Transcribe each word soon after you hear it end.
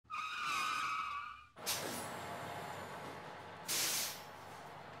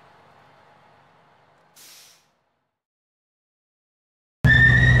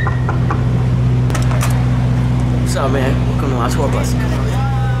tour bus.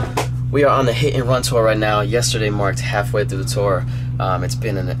 We are on the hit and run tour right now. Yesterday marked halfway through the tour. It's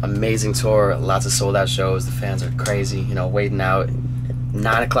been an amazing tour, lots of sold out shows. The fans are crazy, you know, waiting out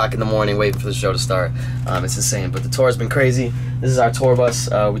 9 o'clock in the morning waiting for the show to start. It's insane, but the tour has been crazy. This is our tour bus.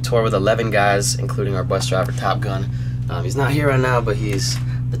 We tour with 11 guys, including our bus driver, Top Gun. He's not here right now, but he's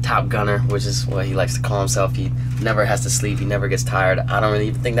the Top Gunner, which is what he likes to call himself. He never has to sleep. He never gets tired. I don't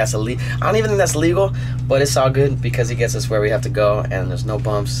even think that's legal, but it's all good because he gets us where we have to go, and there's no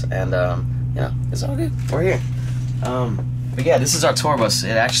bumps, and you know, it's all good. We're here. But yeah, this is our tour bus.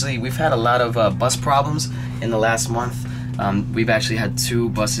 We've had a lot of bus problems in the last month. We've actually had 2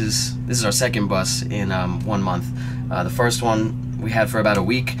 buses. This is our second bus in 1 month. The first one we had for about a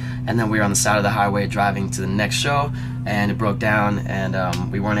week, and then we were on the side of the highway driving to the next show, and it broke down, and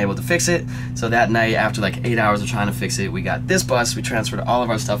we weren't able to fix it. So that night, after like 8 hours of trying to fix it, we got this bus. We transferred all of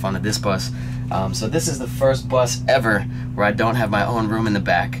our stuff onto this bus. So this is the first bus ever where I don't have my own room in the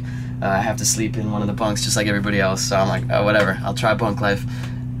back. I have to sleep in one of the bunks just like everybody else. So I'm like, oh, whatever, I'll try bunk life.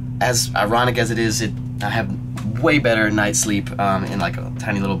 As ironic as it is, I have way better night sleep in like a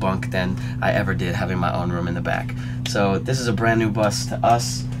tiny little bunk than I ever did having my own room in the back. So this is a brand new bus to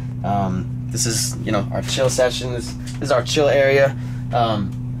us. This is, you know, our chill session. This is our chill area.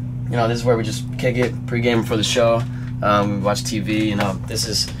 You know, this is where we just kick it, pregame before the show. We watch TV. You know, this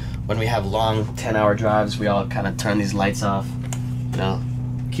is when we have long 10-hour drives. We all kind of turn these lights off. You know,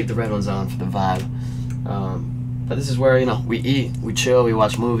 keep the red ones on for the vibe. But this is where, you know, we eat, we chill, we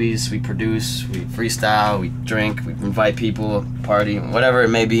watch movies, we produce, we freestyle, we drink, we invite people, party, whatever it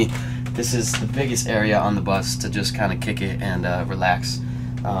may be. This is the biggest area on the bus to just kind of kick it and relax.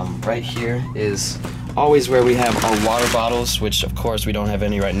 Right here is always where we have our water bottles, which of course we don't have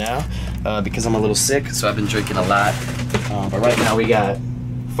any right now because I'm a little sick, so I've been drinking a lot. But right now we got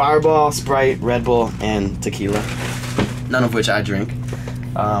Fireball, Sprite, Red Bull, and tequila, none of which I drink.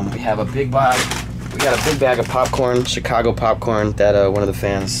 We have a big bag. We got a big bag of popcorn, Chicago popcorn, that one of the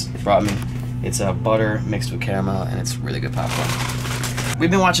fans brought me. It's butter mixed with caramel, and it's really good popcorn. We've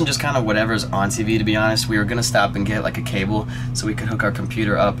been watching just kind of whatever's on TV, to be honest. We were gonna stop and get like a cable so we could hook our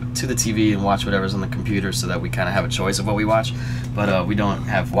computer up to the TV and watch whatever's on the computer so that we kind of have a choice of what we watch. But we don't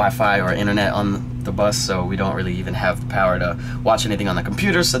have Wi-Fi or internet on the bus, so we don't really even have the power to watch anything on the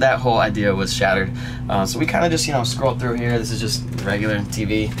computer, so that whole idea was shattered. So we kind of just, you know, scroll through here. This is just regular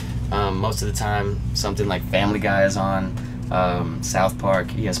TV. Most of the time, something like Family Guy is on, South Park,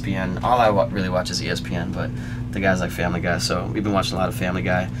 ESPN. All I really watch is ESPN, but the guys like Family Guy, so we've been watching a lot of Family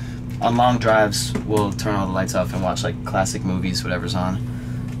Guy. On long drives, we'll turn all the lights off and watch like classic movies, whatever's on.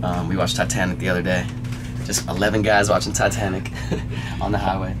 We watched Titanic the other day. Just 11 guys watching Titanic on the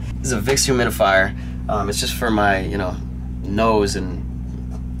highway. This is a Vicks humidifier. It's just for my, you know, nose and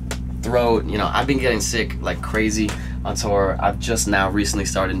throat. You know, I've been getting sick like crazy on tour. I've just now recently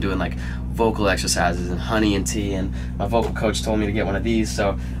started doing like vocal exercises and honey and tea, and my vocal coach told me to get one of these,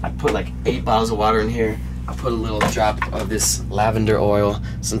 so I put like 8 bottles of water in here. I put a little drop of this lavender oil,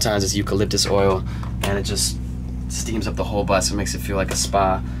 sometimes it's eucalyptus oil, and it just steams up the whole bus. It makes it feel like a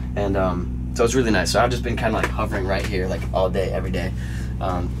spa, and so it's really nice. So I've just been kind of like hovering right here like all day, every day.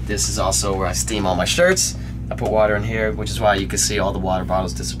 This is also where I steam all my shirts. I put water in here, which is why you can see all the water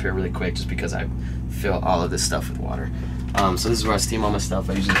bottles disappear really quick, just because I fill all of this stuff with water. So this is where I steam all my stuff.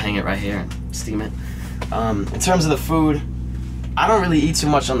 I usually hang it right here and steam it. In terms of the food, I don't really eat too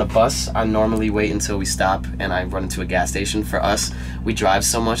much on the bus. I normally wait until we stop and I run into a gas station. For us, we drive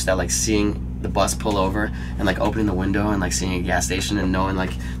so much that like seeing the bus pull over and like opening the window and like seeing a gas station and knowing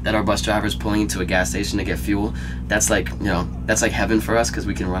like that our bus driver is pulling into a gas station to get fuel, that's like, you know, that's like heaven for us, because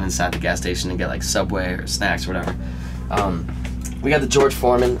we can run inside the gas station and get like Subway or snacks or whatever. We got the George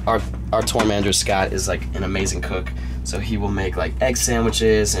Foreman. Our tour manager Scott is like an amazing cook, so he will make like egg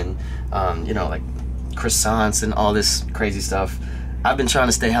sandwiches and you know, like croissants and all this crazy stuff. I've been trying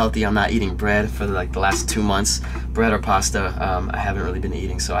to stay healthy. I'm not eating bread for like the last 2 months. Bread or pasta, I haven't really been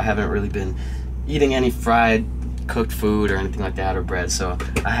eating, so I haven't really been eating any fried cooked food or anything like that, or bread, so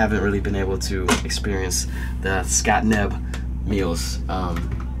I haven't really been able to experience the Scott Neb meals.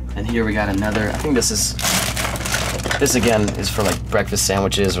 And here we got another, I think this again is for like breakfast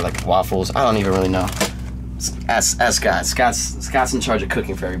sandwiches or like waffles. I don't even really know. Ask Scott. Scott's in charge of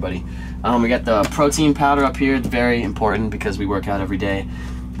cooking for everybody. We got the protein powder up here. It's very important because we work out every day.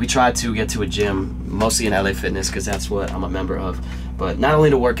 We try to get to a gym, mostly in LA Fitness, because that's what I'm a member of. But not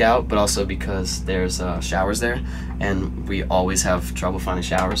only to work out, but also because there's showers there, and we always have trouble finding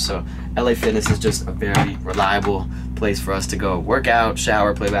showers. So LA Fitness is just a very reliable place for us to go work out,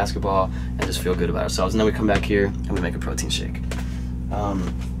 shower, play basketball, and just feel good about ourselves. And then we come back here and we make a protein shake.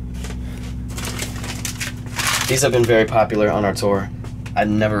 These have been very popular on our tour. I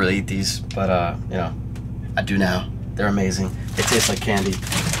never really eat these, but you know, I do now. They're amazing. They taste like candy.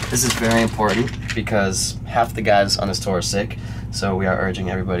 This is very important because half the guys on this tour are sick, so we are urging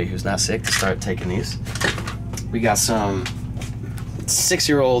everybody who's not sick to start taking these. We got some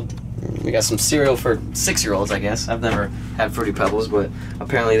 6-year-old, we got some cereal for 6-year-olds, I guess. I've never had Fruity Pebbles, but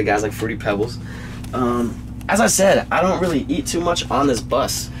apparently the guys like Fruity Pebbles. As I said, I don't really eat too much on this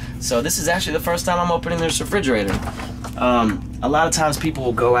bus, so this is actually the first time I'm opening this refrigerator. A lot of times people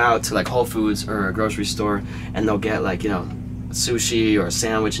will go out to like Whole Foods or a grocery store and they'll get like, you know, sushi or a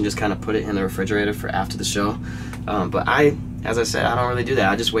sandwich and just kind of put it in the refrigerator for after the show. But as I said, I don't really do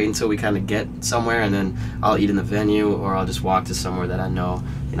that. I just wait until we kind of get somewhere and then I'll eat in the venue, or I'll just walk to somewhere that I know,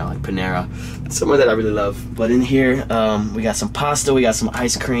 you know, like Panera, somewhere that I really love. But in here, we got some pasta, we got some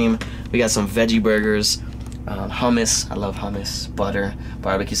ice cream, we got some veggie burgers, hummus, I love hummus, butter,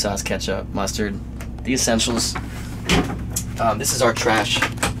 barbecue sauce, ketchup, mustard, the essentials. This is our trash.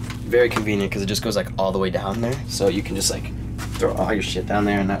 Very convenient because it just goes like all the way down there, so you can just like throw all your shit down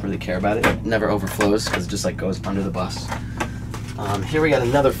there and not really care about it. It never overflows because it just like goes under the bus. Here we got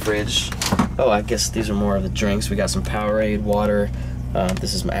another fridge. Oh, I guess these are more of the drinks. We got some Powerade, water.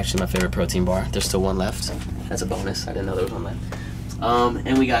 This is actually my favorite protein bar. There's still one left. That's a bonus. I didn't know there was one left.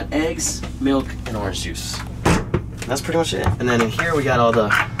 And we got eggs, milk, and orange juice. That's pretty much it. And then in here we got all the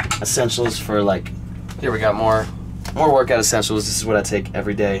essentials for like, here we got more workout essentials. This is what I take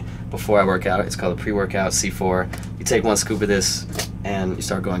every day before I work out. It's called a pre-workout C4. You take 1 scoop of this and you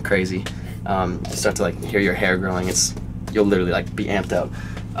start going crazy. You start to like hear your hair growing. You'll literally like be amped up.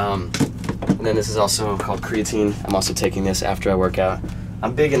 And then this is also called creatine. I'm also taking this after I work out.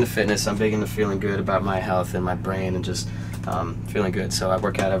 I'm big into fitness. I'm big into feeling good about my health and my brain and just feeling good. So I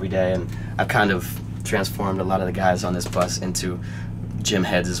work out every day, and I've kind of transformed a lot of the guys on this bus into gym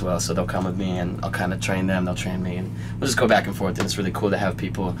heads as well. So they'll come with me and I'll kind of train them, they'll train me, and we'll just go back and forth. And it's really cool to have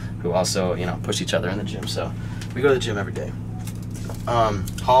people who also, you know, push each other in the gym. So we go to the gym every day.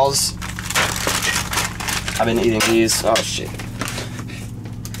 Halls. I've been eating these. Oh shit.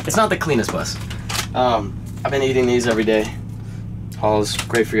 It's not the cleanest bus. I've been eating these every day. Halls,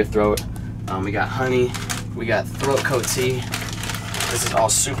 great for your throat. We got honey. We got throat coat tea. This is all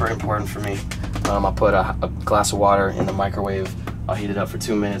super important for me. I'll put a glass of water in the microwave. I'll heat it up for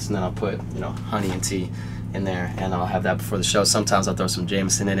 2 minutes, and then I'll put, you know, honey and tea in there, and I'll have that before the show. Sometimes I'll throw some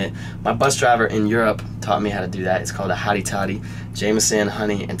Jameson in it. My bus driver in Europe taught me how to do that. It's called a hottie toddy. Jameson,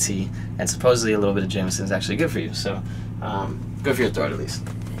 honey, and tea. And supposedly a little bit of Jameson is actually good for you. So good for your throat at least.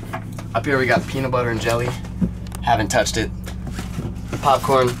 Up here we got peanut butter and jelly. Haven't touched it.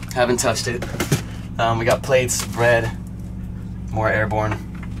 Popcorn. Haven't touched it. We got plates, bread, more airborne.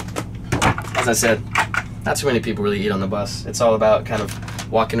 As I said, not too many people really eat on the bus. It's all about kind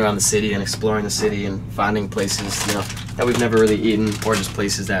of walking around the city and exploring the city and finding places, you know, that we've never really eaten, or just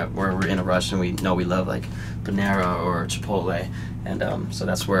places that where we're in a rush and we know we love, like Panera or Chipotle, and so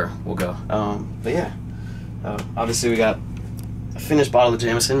that's where we'll go. But yeah, obviously we got a finished bottle of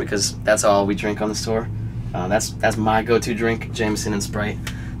Jameson because that's all we drink on this tour. That's my go-to drink, Jameson and Sprite.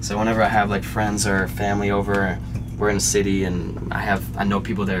 So whenever I have like friends or family over, we're in a city and I know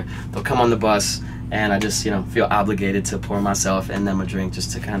people there, they'll come on the bus, and I just, you know, feel obligated to pour myself and them a drink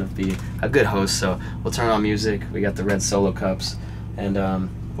just to kind of be a good host. So we'll turn on music. We got the red Solo cups, and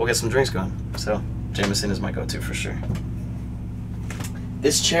we'll get some drinks going. So Jameson is my go-to for sure.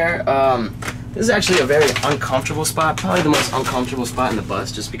 This chair, this is actually a very uncomfortable spot, probably the most uncomfortable spot in the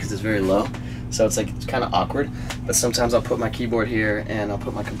bus, just because it's very low. So it's like, it's kind of awkward, but sometimes I'll put my keyboard here and I'll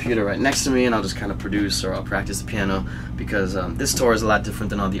put my computer right next to me, and I'll just kind of produce, or I'll practice the piano, because this tour is a lot different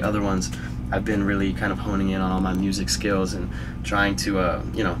than all the other ones. I've been really kind of honing in on all my music skills and trying to,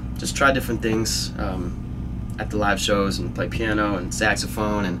 you know, just try different things at the live shows, and play piano and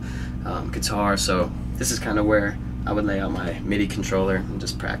saxophone and guitar. So this is kind of where I would lay out my MIDI controller and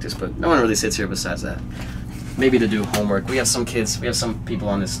just practice, but no one really sits here besides that. Maybe to do homework. We have some people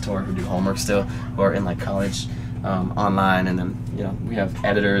on this tour who do homework still, who are in like college, online, and then, you know, we have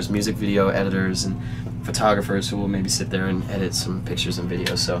editors, music video editors, and photographers who will maybe sit there and edit some pictures and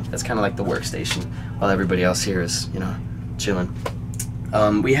videos. So that's kind of like the workstation, while everybody else here is, you know, chilling.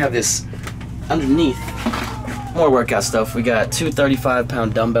 We have this underneath, more workout stuff. We got 2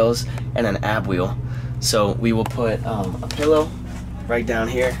 35-pound dumbbells and an ab wheel. So we will put a pillow right down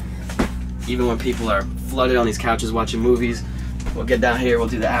here. Even when people are flooded on these couches watching movies, we'll get down here, we'll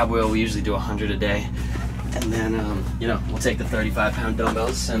do the ab wheel. We usually do 100 a day. And then, you know, we'll take the 35-pound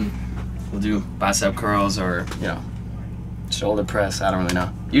dumbbells and we'll do bicep curls, or, you know, shoulder press. I don't really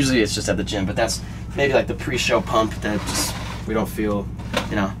know. Usually it's just at the gym, but that's maybe like the pre-show pump that just we don't feel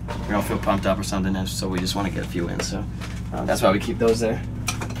you know, we don't feel pumped up or something, and so we just want to get a few in. So that's why we keep those there.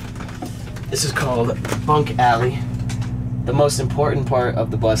 This is called Bunk Alley. The most important part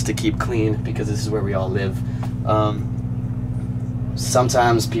of the bus to keep clean, because this is where we all live.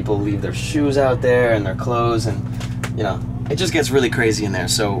 Sometimes people leave their shoes out there and their clothes, and you know, it just gets really crazy in there.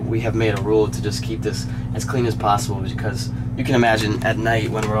 So we have made a rule to just keep this as clean as possible, because you can imagine at night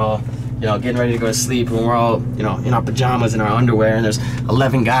when we're all, you know, getting ready to go to sleep, when we're all, you know, in our pajamas and our underwear, and there's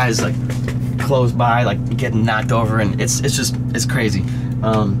 11 guys like close by, like getting knocked over, and it's crazy.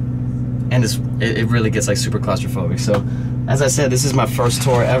 And it really gets like super claustrophobic. So as I said, this is my first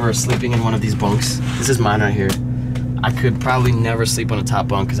tour ever sleeping in one of these bunks. This is mine right here. I could probably never sleep on a top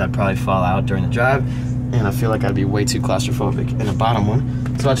bunk because I'd probably fall out during the drive, and I feel like I'd be way too claustrophobic in the bottom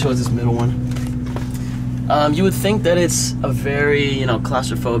one. So I chose this middle one. You would think that it's a very, you know,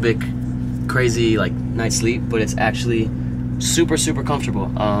 claustrophobic, crazy like night's sleep, but it's actually super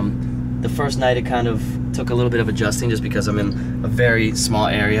comfortable. The first night it kind of took a little bit of adjusting just because I'm in a very small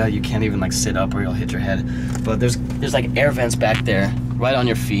area. You can't even like sit up or you'll hit your head. But there's like air vents back there right on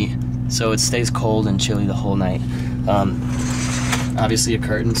your feet, so it stays cold and chilly the whole night. Obviously a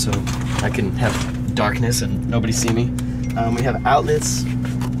curtain so I can have darkness and nobody see me. We have outlets,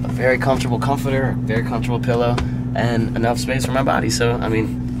 a very comfortable comforter, a very comfortable pillow, and enough space for my body. So I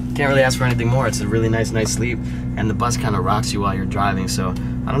mean, can't really ask for anything more. It's a really nice night's sleep, and the bus kind of rocks you while you're driving. So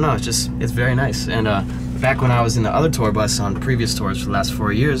I don't know, it's very nice. And back when I was in the other tour bus on previous tours for the last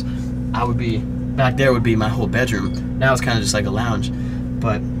 4 years, back there would be my whole bedroom. Now it's kind of just like a lounge,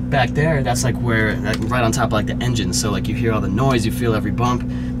 but back there, that's like where, like right on top of like the engine. So like you hear all the noise, you feel every bump.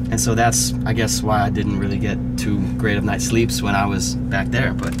 And so that's, I guess, why I didn't really get too great of night's sleeps when I was back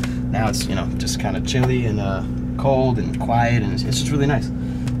there. But now it's, you know, just kind of chilly and cold and quiet, and it's just really nice.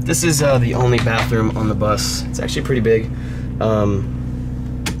 This is the only bathroom on the bus. It's actually pretty big.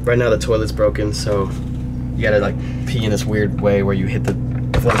 Right now the toilet's broken, so you gotta like pee in this weird way where you hit the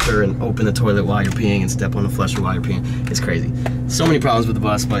flusher and open the toilet while you're peeing and step on the flusher while you're peeing. It's crazy. So many problems with the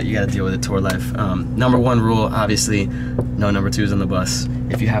bus, but you gotta deal with it, tour life. Number one rule, obviously, no number twos on the bus.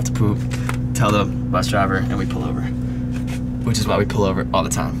 If you have to poop, tell the bus driver and we pull over. Which is why we pull over all the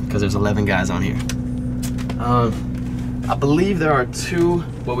time, because there's 11 guys on here. I believe there are 2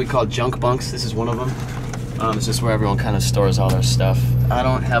 what we call junk bunks. This is one of them. It's just where everyone kind of stores all their stuff. I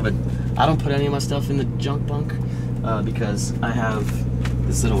don't put any of my stuff in the junk bunk because I have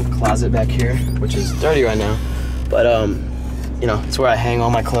this little closet back here, which is dirty right now. But you know, it's where I hang all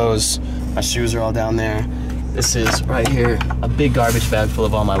my clothes. My shoes are all down there. This is right here, a big garbage bag full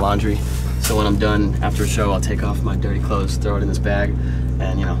of all my laundry. So when I'm done after a show, I'll take off my dirty clothes, throw it in this bag,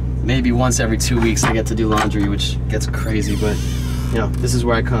 and you know, maybe once every 2 weeks I get to do laundry, which gets crazy. But you know, this is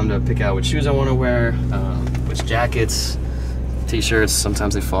where I come to pick out which shoes I want to wear, which jackets, t-shirts.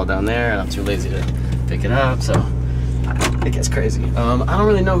 Sometimes they fall down there, and I'm too lazy to pick it up, so it gets crazy. I don't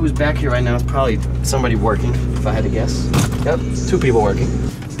really know who's back here right now. It's probably somebody working, if I had to guess. Yep, 2 people working.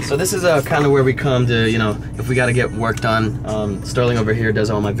 So this is kind of where we come to, you know, if we got to get work done. Sterling over here does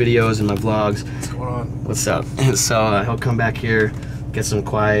all my videos and my vlogs. What's going on? What's up? And so he'll come back here, get some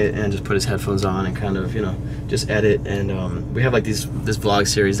quiet, and just put his headphones on and kind of, you know, just edit. And we have like this vlog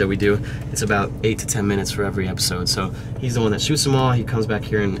series that we do. It's about 8 to 10 minutes for every episode. So he's the one that shoots them all. He comes back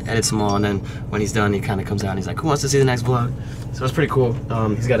here and edits them all, and then when he's done, he kind of comes out and he's like, who wants to see the next vlog? So it's pretty cool.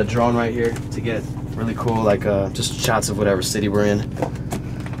 He's got a drone right here to get really cool, like just shots of whatever city we're in.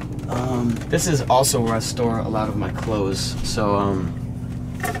 This is also where I store a lot of my clothes. So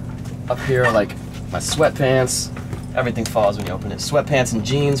up here, like my sweatpants, everything falls when you open it. Sweatpants and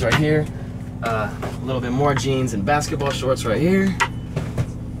jeans right here. A little bit more jeans and basketball shorts right here.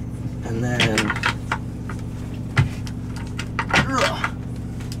 And then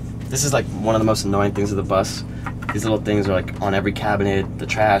this is like one of the most annoying things of the bus. These little things are like on every cabinet, the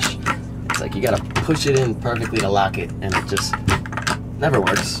trash. It's like you gotta push it in perfectly to lock it, and it just never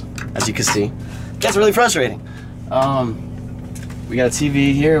works, as you can see. It gets really frustrating. We got a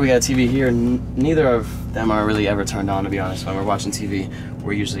TV here, we got a TV here. Neither of them are really ever turned on, to be honest. When we're watching TV,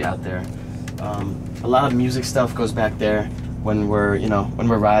 we're usually out there. A lot of music stuff goes back there when we're, you know, when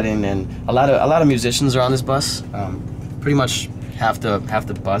we're riding, and a lot of musicians are on this bus. Pretty much half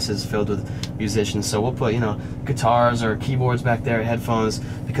the bus is filled with musicians, so we'll put, you know, guitars or keyboards back there, headphones,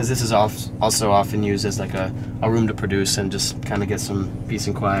 because this is also often used as like a room to produce and just kind of get some peace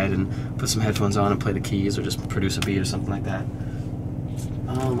and quiet and put some headphones on and play the keys or just produce a beat or something like that.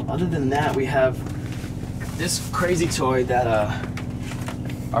 Other than that, we have this crazy toy that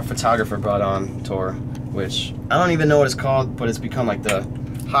our photographer brought on tour, which I don't even know what it's called, but it's become like the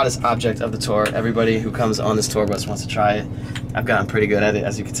hottest object of the tour. Everybody who comes on this tour bus wants to try it. I've gotten pretty good at it,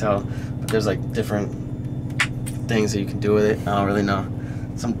 as you can tell. But there's like different things that you can do with it. I don't really know.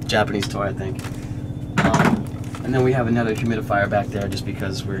 Some Japanese toy, I think. And then we have another humidifier back there just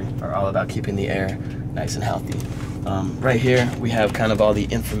because we are all about keeping the air nice and healthy. Right here we have kind of all the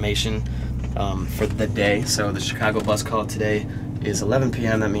information for the day. So the Chicago bus call today is 11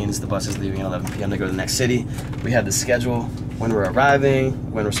 p.m. That means the bus is leaving at 11 p.m. to go to the next city. We have the schedule, when we're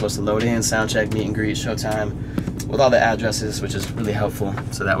arriving, when we're supposed to load in, sound check, meet and greet, showtime, with all the addresses, which is really helpful.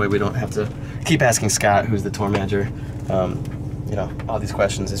 So that way we don't have to keep asking Scott, who's the tour manager, you know, all these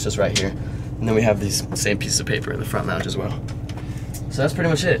questions. It's just right here. And then we have these same pieces of paper in the front lounge as well. So that's pretty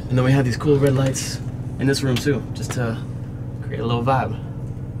much it. And then we have these cool red lights in this room too, just to create a little vibe.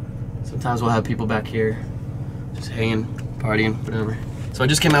 Sometimes we'll have people back here just hanging, partying, whatever. So I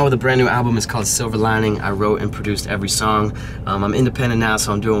just came out with a brand new album. It's called Silver Lining. I wrote and produced every song. I'm independent now,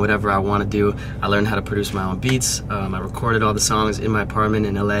 so I'm doing whatever I want to do. I learned how to produce my own beats. I recorded all the songs in my apartment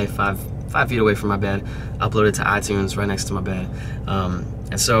in LA, five feet away from my bed, uploaded to iTunes right next to my bed.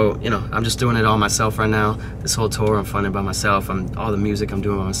 And so, you know, I'm just doing it all myself right now. This whole tour, I'm funding by myself. All the music I'm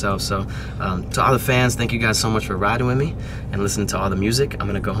doing by myself. So, to all the fans, thank you guys so much for riding with me and listening to all the music. I'm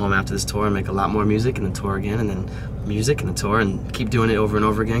gonna go home after this tour and make a lot more music, and then tour again, and then music and the tour, and keep doing it over and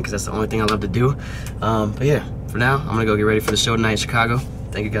over again because that's the only thing I love to do. But yeah, for now, I'm gonna go get ready for the show tonight in Chicago.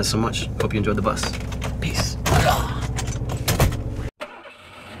 Thank you guys so much. Hope you enjoyed the bus.